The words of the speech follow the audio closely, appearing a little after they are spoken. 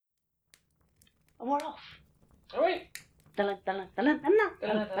And we're off. Oh wait.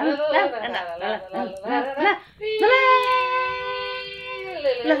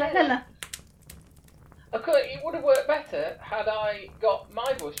 Okay, it would have worked better had I got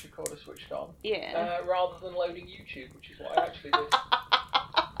my voice recorder switched on, rather than loading YouTube, which is what I actually did.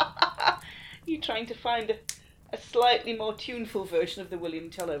 You trying to find a slightly more tuneful version of the William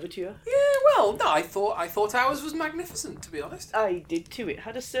Tell Overture? Yeah, well, no, I thought ours was magnificent, to be honest. I did too. It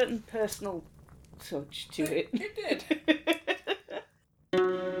had a certain personal touch to it. It did.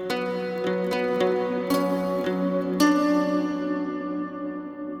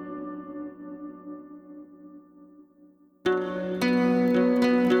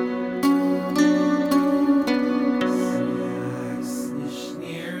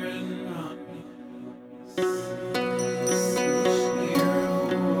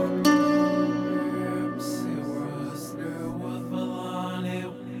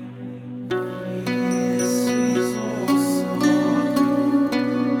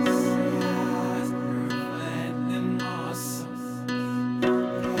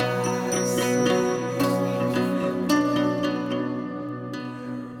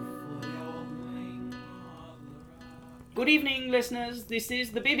 Good evening, listeners. This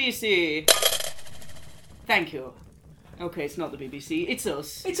is the BBC. Thank you. Okay, it's not the BBC. It's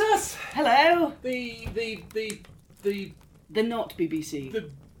us. It's us. Hello. The not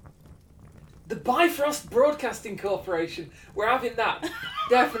BBC. The Bifrost Broadcasting Corporation. We're having that.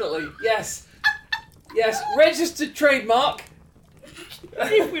 Definitely. Yes. Yes. Registered trademark.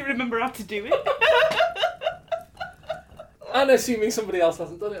 If we remember how to do it. And assuming somebody else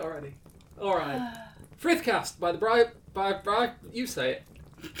hasn't done it already. All right. Frithcast by the you say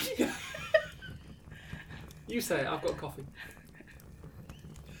it. You say it. I've got coffee.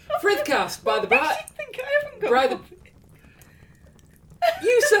 Frithcast by the What makes you think I haven't got coffee?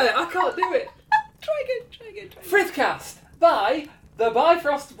 You say it. I can't do it. Try again. Frithcast by the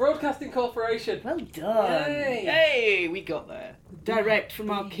Bifrost Broadcasting Corporation. Well done. Yay. Hey, we got there. Direct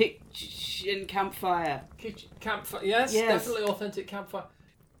from our kitchen campfire. Kitchen campfire. Yes, definitely authentic campfire.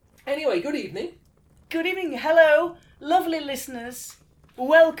 Anyway, good evening. Good evening. Hello, lovely listeners.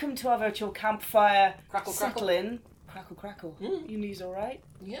 Welcome to our virtual campfire. Crackle, Settle crackle. in. Crackle, crackle. Mm. Your knees all right?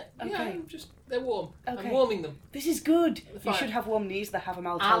 Yeah, Okay. they're warm. Okay. I'm warming them. This is good. The You fire. should have warm knees. The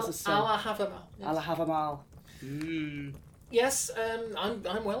Havamal tells us so. I'll have them. Yes. I'll have 'em all. Mm. Yes, I'm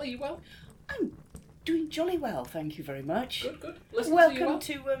well. Are you well? I'm doing jolly well, thank you very much. Good. Listen Welcome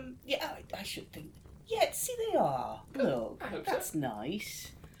to you to I should think. Yeah, see they are. Good. Look, I hope so. that's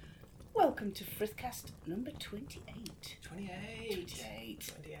nice. Welcome to Frithcast number 28. 28.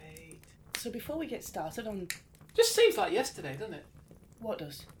 So before we get started on... Just seems like yesterday, doesn't it? What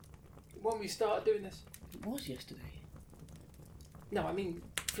does? When we started doing this. It was yesterday. No, I mean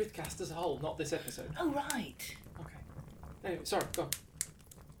Frithcast as a whole, not this episode. Oh, right. Okay. Anyway, sorry, go on.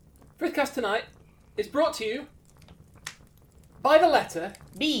 Frithcast tonight is brought to you by the letter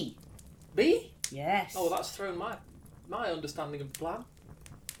B. B? Yes. Oh, well, that's thrown my understanding of the plan.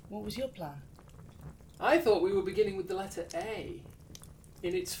 What was your plan? I thought we were beginning with the letter A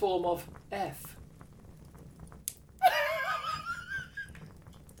in its form of F.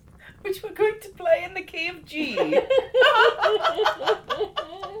 Which we're going to play in the key of G.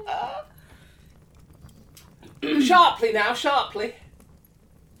 Sharply now, sharply.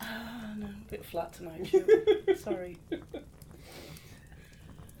 No, a bit flat tonight. Sorry.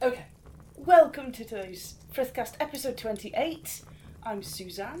 Okay. Welcome to today's Frithcast episode 28. I'm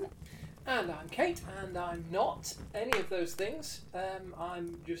Suzanne. And I'm Kate, and I'm not any of those things.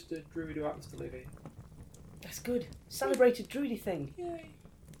 I'm just a druid who happens to live here. That's good. Celebrate a druidy thing. Yay.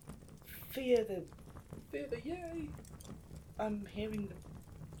 Fear the... Yay. I'm hearing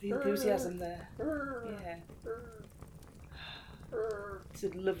the enthusiasm there. Yeah. It's a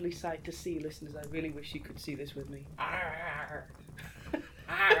lovely sight to see, listeners. I really wish you could see this with me.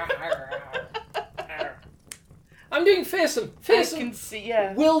 I'm doing fearsome. I can see,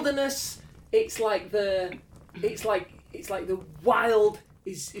 yeah. Wilderness. It's like the wild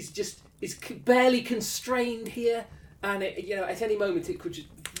is barely constrained here, and at any moment it could just.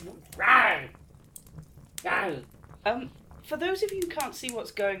 For those of you who can't see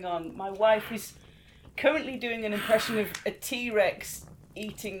what's going on, my wife is currently doing an impression of a T-Rex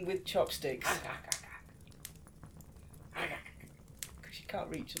eating with chopsticks. Because she can't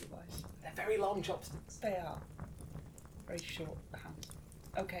reach otherwise. They're very long chopsticks. They are. Very short hands.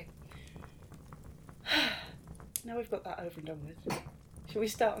 Okay. Now we've got that over and done with. Shall we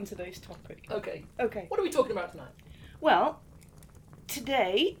start on today's topic? Okay. Okay. What are we talking about tonight? Well,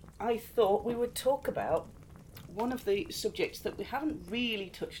 today I thought we would talk about one of the subjects that we haven't really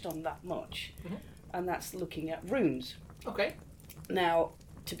touched on that much, and that's looking at runes. Okay. Now,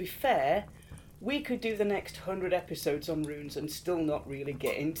 to be fair, we could do the next 100 episodes on runes and still not really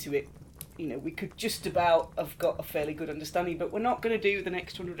get into it. You know, we could just about have got a fairly good understanding, but we're not going to do the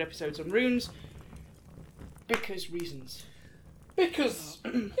next 100 episodes on runes because reasons. Because,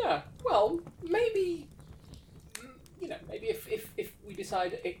 yeah, well, maybe, maybe if we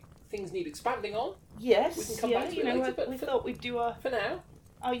decide things need expanding on, yes, we can come back to it later. But we thought we'd do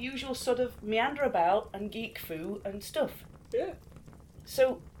our usual sort of meander about and geek foo and stuff. Yeah.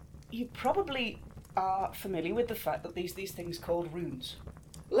 So, you probably are familiar with the fact that these things called runes.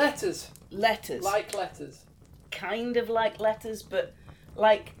 Letters. Like letters. Kind of like letters, but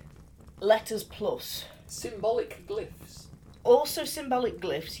like letters plus. Symbolic glyphs. Also symbolic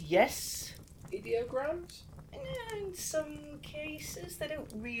glyphs, yes. Ideograms? In some cases, they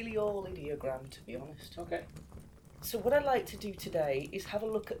don't really all ideogram, to be honest. Okay. So what I'd like to do today is have a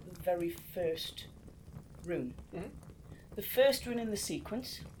look at the very first rune. Mm-hmm. The first rune in the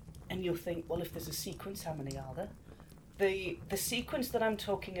sequence, and you'll think, well, if there's a sequence, how many are there? The sequence that I'm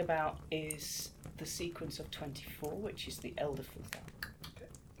talking about is the sequence of 24, which is the Elder Futhark.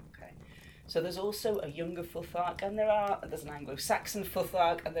 Okay. So there's also a younger Futhark, and there's an Anglo-Saxon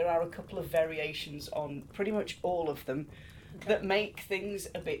Futhark, and there are a couple of variations on pretty much all of them that make things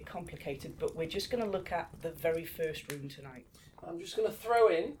a bit complicated, but we're just going to look at the very first rune tonight. I'm just going to throw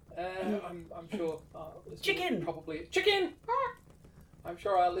in, I'm sure our listeners Chicken! Probably... Chicken! I'm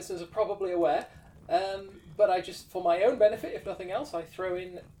sure our listeners are probably aware, but I just, for my own benefit, if nothing else, I throw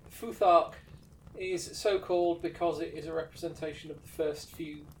in Futhark is so called because it is a representation of the first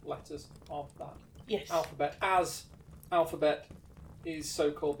few letters of that alphabet, as alphabet is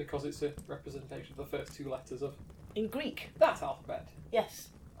so called because it's a representation of the first two letters of... In Greek. That alphabet. Yes.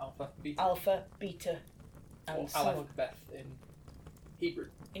 Alpha, beta. Alpha, beta, and or so Aleph in Hebrew.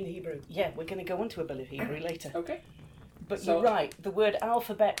 In Hebrew. Yeah, we're going to go into a bit of Hebrew later. Okay. But you're right, the word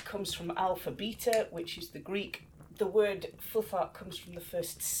alphabet comes from alpha beta, which is the Greek. The word Futhark comes from the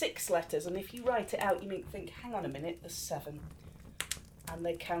first 6 letters, and if you write it out, you might think, hang on a minute, there's 7. And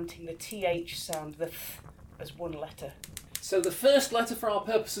they're counting the TH sound, the th, as one letter. So the first letter for our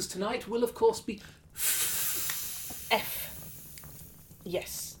purposes tonight will, of course, be F.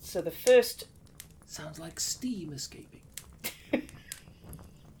 Yes, so the first... Sounds like steam escaping. I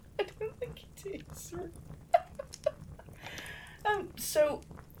don't think it is. So,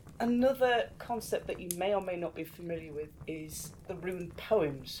 another concept that you may or may not be familiar with is the rune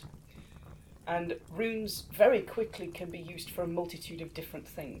poems. And runes very quickly can be used for a multitude of different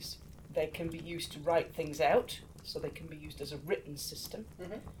things. They can be used to write things out, so they can be used as a written system.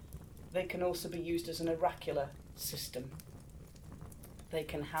 Mm-hmm. They can also be used as an oracular system. They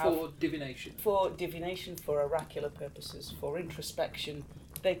can have... For divination. For divination, for oracular purposes, for introspection.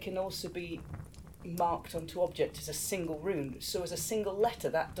 They can also be marked onto object as a single rune. So as a single letter,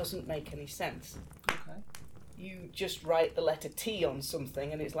 that doesn't make any sense. Okay. You just write the letter T on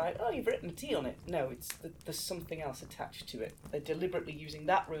something and it's like, oh, you've written a T on it. No, there's something else attached to it. They're deliberately using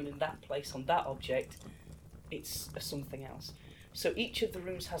that rune in that place on that object. It's a something else. So each of the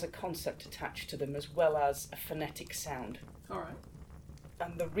runes has a concept attached to them as well as a phonetic sound. All right.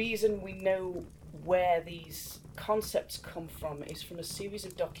 And the reason we know where these concepts come from is from a series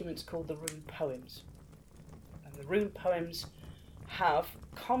of documents called the rune poems. And the rune poems have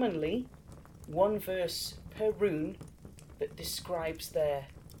commonly one verse per rune that describes their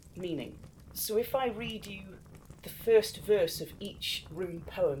meaning. So if I read you the first verse of each rune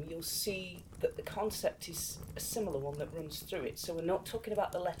poem, you'll see that the concept is a similar one that runs through it. So we're not talking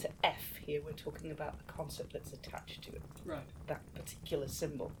about the letter F here, we're talking about the concept that's attached to it. Right. That particular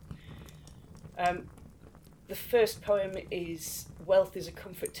symbol. The first poem is, wealth is a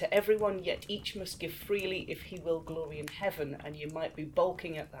comfort to everyone, yet each must give freely if he will glory in heaven. And you might be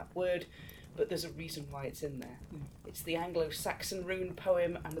balking at that word, but there's a reason why it's in there. It's the Anglo-Saxon rune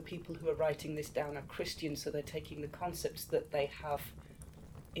poem, and the people who are writing this down are Christian, so they're taking the concepts that they have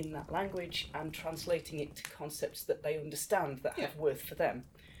in that language and translating it to concepts that they understand that have worth for them.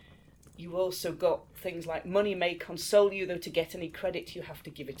 You also got things like money may console you, though to get any credit you have to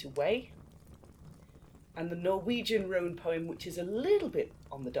give it away. And the Norwegian rune poem, which is a little bit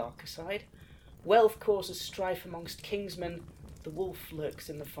on the darker side. Wealth causes strife amongst kingsmen, the wolf lurks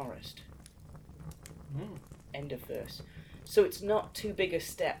in the forest. End of verse. So it's not too big a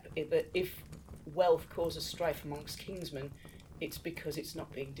step that if wealth causes strife amongst kingsmen, it's because it's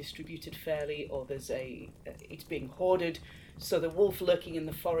not being distributed fairly, or it's being hoarded. So the wolf lurking in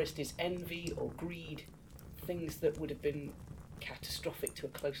the forest is envy or greed, things that would have been catastrophic to a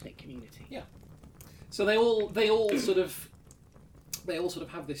close-knit community. Yeah. So they all sort of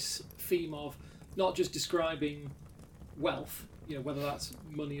have this theme of not just describing wealth, whether that's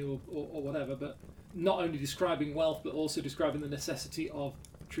money or whatever, but not only describing wealth, but also describing the necessity of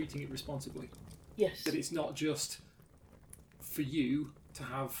treating it responsibly. Yes. That it's not just for you to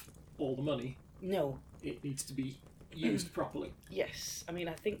have all the money. No. It needs to be used properly. Yes. I mean,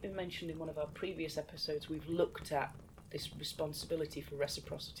 I think we mentioned in one of our previous episodes, we've looked at this responsibility for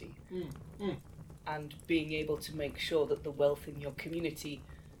reciprocity and being able to make sure that the wealth in your community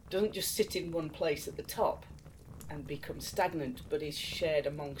doesn't just sit in one place at the top and become stagnant, but is shared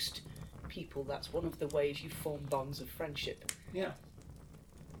amongst people. That's one of the ways you form bonds of friendship. Yeah.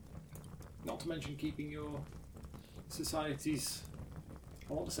 Not to mention keeping your society's,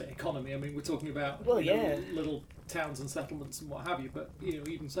 I want to say economy, I mean we're talking about little towns and settlements and what have you, but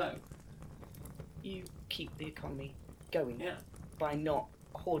even so. You keep the economy going by not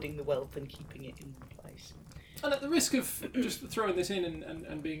hoarding the wealth and keeping it in one place. And at the risk of just throwing this in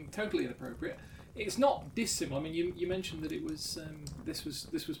and being totally inappropriate, it's not dissimilar. I mean, you mentioned that it was this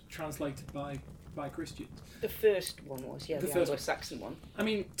was translated by Christians. The first one was, the Anglo-Saxon one. I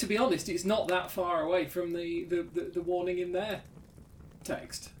mean, to be honest, it's not that far away from the warning in their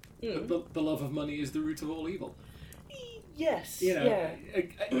text. The love of money is the root of all evil. Yes.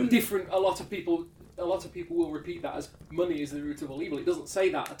 Different. A lot of people will repeat that as money is the root of all evil. It doesn't say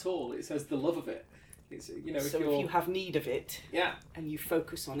that at all. It says the love of it. It's, so if you have need of it, yeah, and you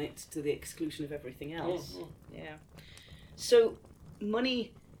focus on it to the exclusion of everything else, So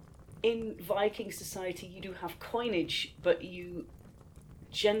money in Viking society, you do have coinage, but you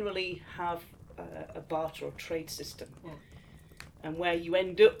generally have a barter or trade system, and where you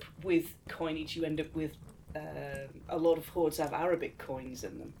end up with coinage, you end up with a lot of hordes have Arabic coins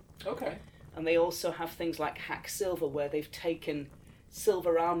in them. Okay. And they also have things like hack silver, where they've taken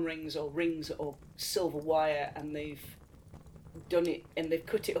silver arm rings or silver wire, and they've done it and they've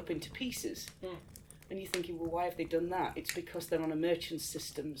cut it up into pieces. And you're thinking, well, why have they done that? It's because they're on a merchant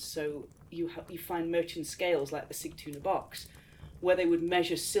system, so you find merchant scales like the Sigtuna box, where they would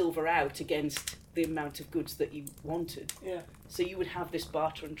measure silver out against the amount of goods that you wanted. Yeah. So you would have this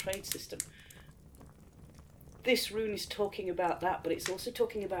barter and trade system. This rune is talking about that, but it's also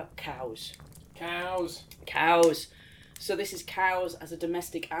talking about cows. Cows. So this is cows as a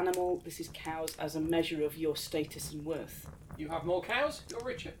domestic animal. This is cows as a measure of your status and worth. You have more cows, you're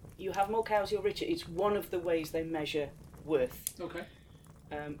richer. You have more cows, you're richer. It's one of the ways they measure worth. Okay.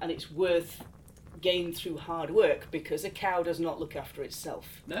 And it's worth gained through hard work, because a cow does not look after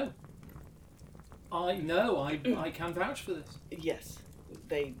itself. No. I know. I can vouch for this. Yes.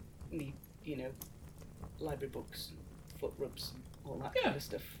 They need, library books, and foot rubs, and all that kind of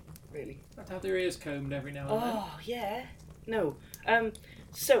stuff, really. I'd have their ears combed every now and then. Oh, yeah. No.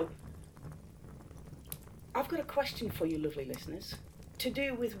 So, I've got a question for you, lovely listeners, to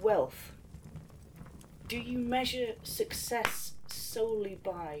do with wealth. Do you measure success solely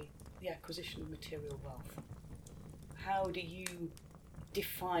by the acquisition of material wealth? How do you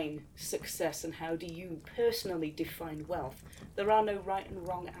define success, and how do you personally define wealth? There are no right and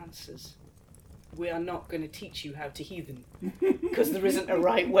wrong answers. We are not going to teach you how to heathen, because there isn't a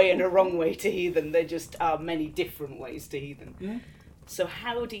right way and a wrong way to heathen. There just are many different ways to heathen. Yeah. So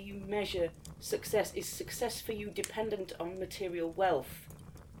how do you measure success? Is success for you dependent on material wealth?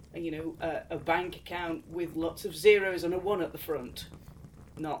 A bank account with lots of zeros and a 1 at the front,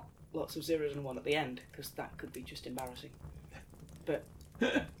 not lots of zeros and a 1 at the end, because that could be just embarrassing. But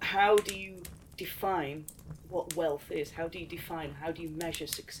how do you define what wealth is? How do you measure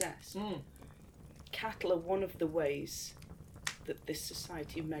success? Cattle are one of the ways that this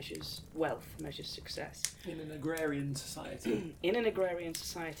society measures wealth, measures success. In an agrarian society. In an agrarian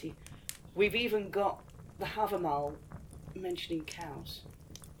society. We've even got the Havamal mentioning cows.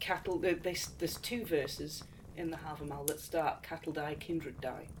 Cattle, there's 2 verses in the Havamal that start, cattle die, kindred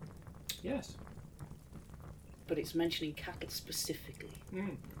die. Yes. But it's mentioning cattle specifically.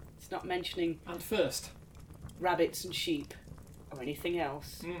 It's not mentioning... And first. Rabbits and sheep or anything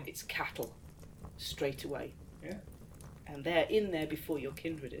else. It's cattle. Straight away. Yeah. And they're in there before your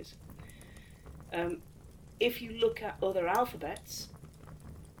kindred is. If you look at other alphabets,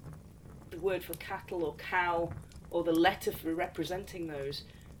 the word for cattle or cow, or the letter for representing those,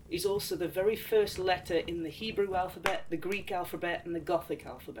 is also the very first letter in the Hebrew alphabet, the Greek alphabet, and the Gothic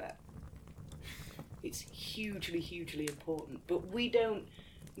alphabet. It's hugely, hugely important. But we don't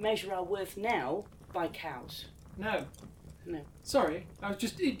measure our worth now by cows. No. No. Sorry,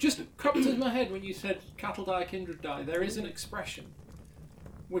 it just cropped into my head when you said cattle die, kindred die. There is an expression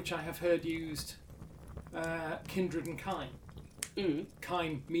which I have heard used, kindred and kine.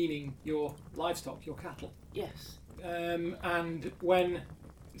 Kine meaning your livestock, your cattle. Yes. And when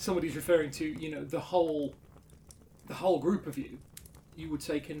somebody's referring to, the whole group of you, you would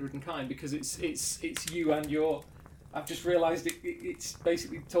say kindred and kind, because it's you and your. I've just realised it's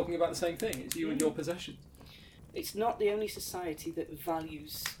basically talking about the same thing. It's you and your possessions. It's not the only society that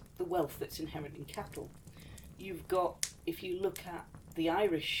values the wealth that's inherent in cattle. You've got, if you look at the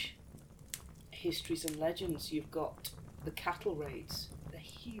Irish histories and legends, you've got the cattle raids. They're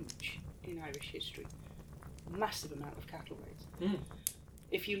huge in Irish history. Massive amount of cattle raids.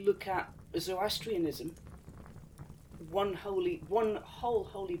 If you look at Zoroastrianism, one whole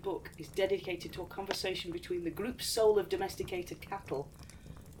holy book is dedicated to a conversation between the group soul of domesticated cattle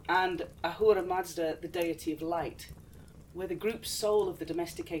and Ahura Mazda, the deity of light, where the group soul of the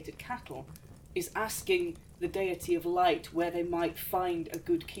domesticated cattle is asking the deity of light where they might find a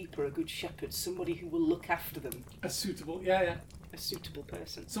good keeper, a good shepherd, somebody who will look after them. A suitable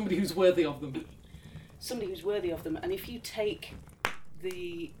person. Somebody who's worthy of them. And if you take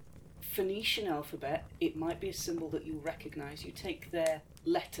the Phoenician alphabet, it might be a symbol that you'll recognise. You take their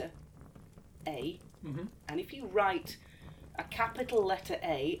letter A, and if you write a capital letter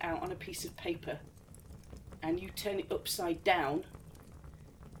A out on a piece of paper and you turn it upside down,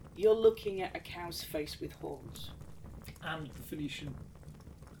 you're looking at a cow's face with horns. And the Phoenician.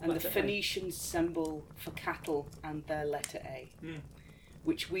 And the Phoenician symbol for cattle and their letter A,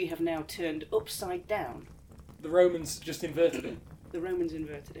 which we have now turned upside down. The Romans just inverted it.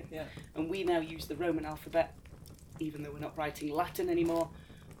 Yeah. And we now use the Roman alphabet, even though we're not writing Latin anymore.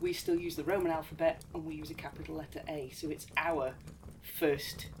 We still use the Roman alphabet, and we use a capital letter A. So it's our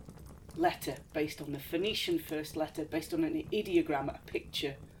first letter, based on the Phoenician first letter, based on an ideogram, a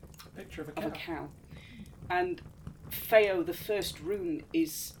picture of a cow. And Feo, the first rune,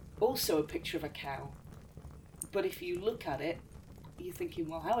 is also a picture of a cow. But if you look at it, you're thinking,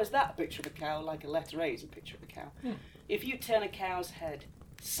 well, how is that a picture of a cow? Like a letter A is a picture of a cow. If you turn a cow's head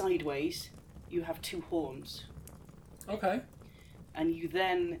sideways, you have two horns. Okay. And you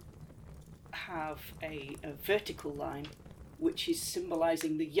then have a vertical line, which is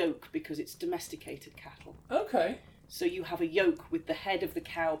symbolising the yoke, because it's domesticated cattle. Okay. So you have a yoke with the head of the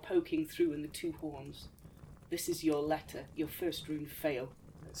cow poking through and the two horns. This is your letter, your first rune, Feo.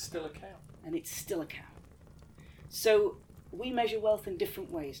 It's still a cow. And it's still a cow. So we measure wealth in different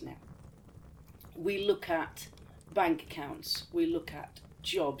ways now. We look at bank accounts, we look at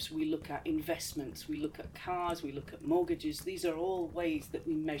jobs, we look at investments, we look at cars, we look at mortgages. These are all ways that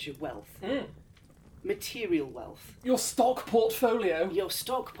we measure wealth. Material wealth. Your stock portfolio.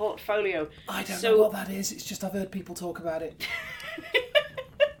 I don't know what that is, it's just I've heard people talk about it.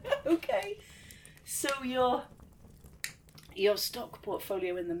 Okay. So your stock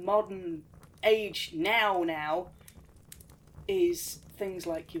portfolio in the modern age now is things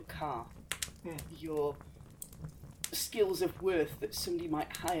like your car, your skills of worth that somebody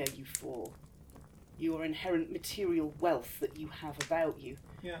might hire you for, your inherent material wealth that you have about you.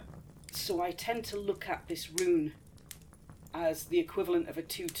 Yeah. So I tend to look at this rune as the equivalent of a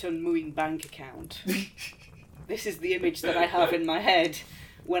 2-ton mooing bank account. This is the image that I have in my head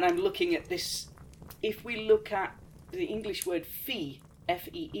when I'm looking at this. If we look at the English word fee,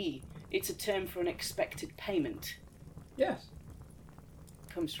 F-E-E, it's a term for an expected payment. Yes.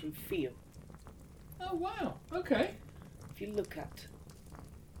 It comes from feel. Oh, wow. Okay. If you look at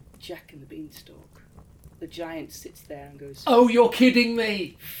Jack and the Beanstalk, the giant sits there and goes, oh, you're kidding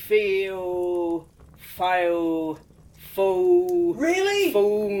me! Feel, file, fo. Really?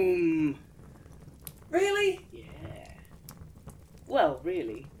 Foam. Really? Yeah. Well,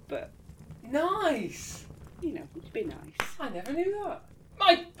 really, but... Nice! It'd be nice. I never knew that.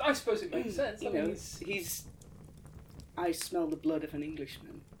 I suppose it makes sense. He's... I smell the blood of an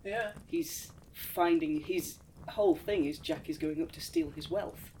Englishman. Yeah. He's finding... His whole thing is Jack is going up to steal his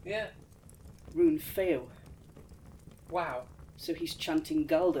wealth. Yeah. Rune Feo. Wow. So he's chanting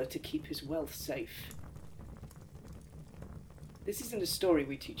Galda to keep his wealth safe. This isn't a story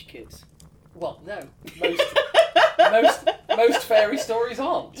we teach kids. Well, no. Most fairy stories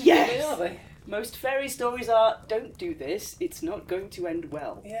aren't. Yes. Really, are they? Most fairy stories are, don't do this, it's not going to end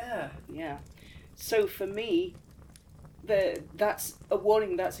well. Yeah. Yeah. So for me, that's a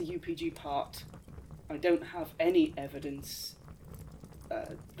warning, that's a UPG part. I don't have any evidence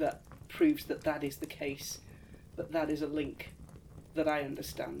that proves that is the case, but that is a link that I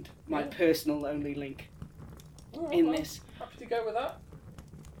understand. My personal only link in this. Happy to go with that.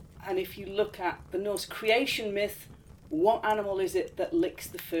 And if you look at the Norse creation myth, what animal is it that licks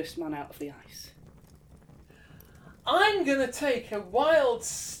the first man out of the ice? I'm going to take a wild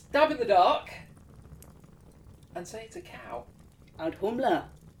stab in the dark and say it's a cow. Audhumla.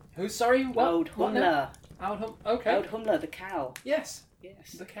 Who's sorry? What? Audhumla. Okay. Audhumla, the cow. Yes.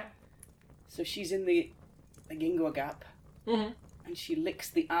 Yes. The cat. So she's in the Gingwa Gap, Mm-hmm. and she licks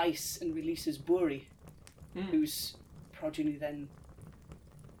the ice and releases Buri, whose progeny then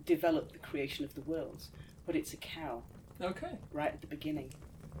developed the creation of the worlds. But it's a cow. Okay. Right at the beginning.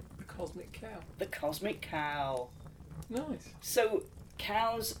 The cosmic cow. The cosmic cow. Nice. So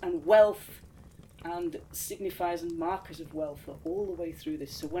cows and wealth and signifiers and markers of wealth are all the way through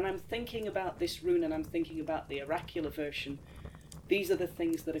this. So when I'm thinking about this rune and I'm thinking about the oracular version, these are the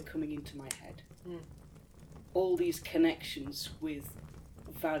things that are coming into my head. All these connections with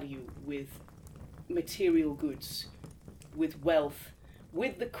value, with material goods, with wealth,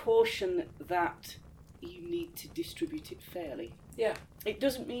 with the caution that you need to distribute it fairly. Yeah. It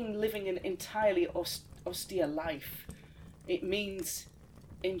doesn't mean living an entirely austere life. It means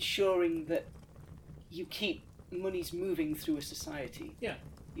ensuring that you keep monies moving through a society. Yeah.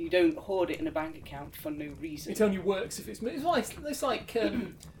 You don't hoard it in a bank account for no reason. It only works if it's moving. It's like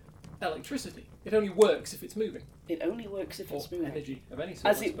electricity. It only works if it's moving. It only works if it's moving. Energy of any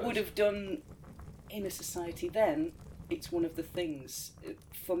sort. As it would have done in a society then, it's one of the things.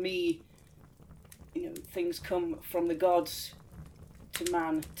 For me, things come from the gods to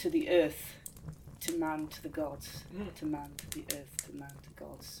man to the earth, to man to the gods, to man to the earth, to man to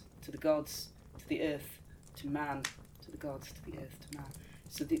gods, to the gods, to the earth, to man, to the gods, to the earth, to man.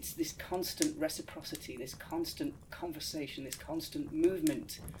 So it's this constant reciprocity, this constant conversation, this constant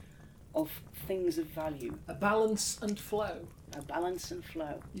movement of things of value. A balance and flow. A balance and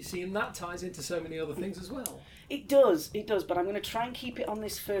flow. You see, and that ties into so many other things as well. It does, but I'm going to try and keep it on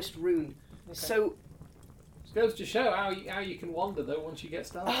this first rune. Okay. So... It goes to show how you can wander, though, once you get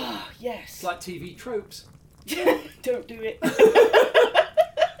started. Ah, yes. It's like TV tropes. Don't do it.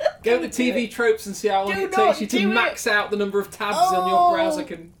 Go to TV tropes and see how long it takes you to max out the number of tabs on your browser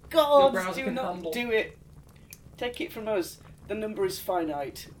can handle. Do it. Take it from us. The number is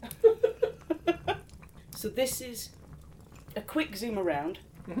finite. So this is a quick zoom around.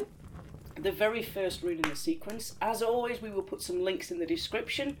 Mm-hmm. The very first rune in the sequence. As always, we will put some links in the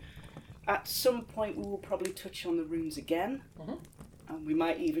description. At some point, we will probably touch on the runes again. Mm-hmm. And we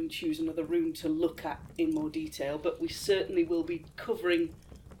might even choose another rune to look at in more detail. But we certainly will be covering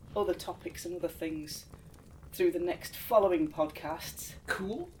other topics and other things through the next following podcasts.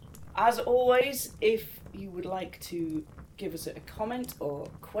 Cool. As always, if you would like to give us a comment or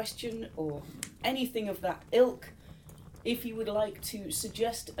question or anything of that ilk, if you would like to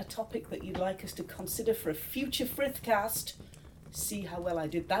suggest a topic that you'd like us to consider for a future Frithcast, see how well I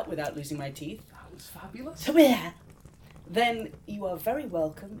did that without losing my teeth. That was fabulous. So yeah. Then you are very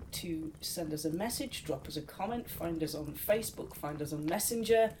welcome to send us a message, drop us a comment, find us on Facebook, find us on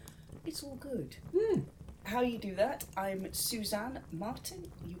Messenger. It's all good. How you do that? I'm Suzanne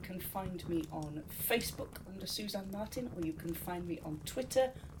Martin. You can find me on Facebook under Suzanne Martin, or you can find me on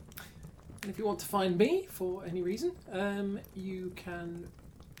Twitter. And if you want to find me for any reason, you can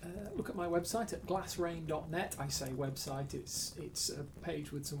look at my website at glassrain.net. I say website, it's a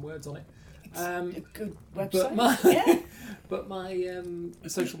page with some words on it. It's a good website. But my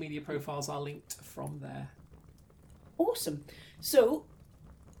social media profiles are linked from there. Awesome. So,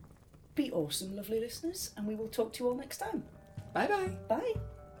 be awesome, lovely listeners, and we will talk to you all next time. Bye-bye. Bye.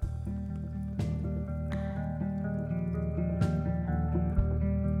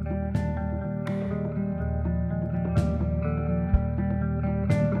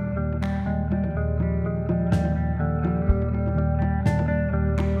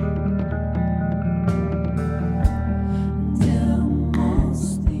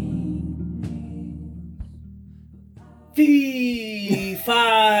 Fee,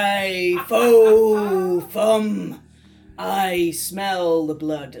 fi, fo, fum. I smell the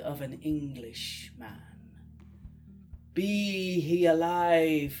blood of an Englishman. Be he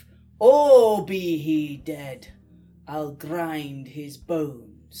alive, or be he dead, I'll grind his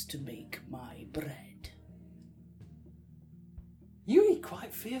bones to make my bread. You eat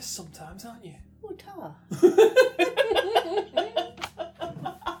quite fierce sometimes, aren't you? Oh, ta.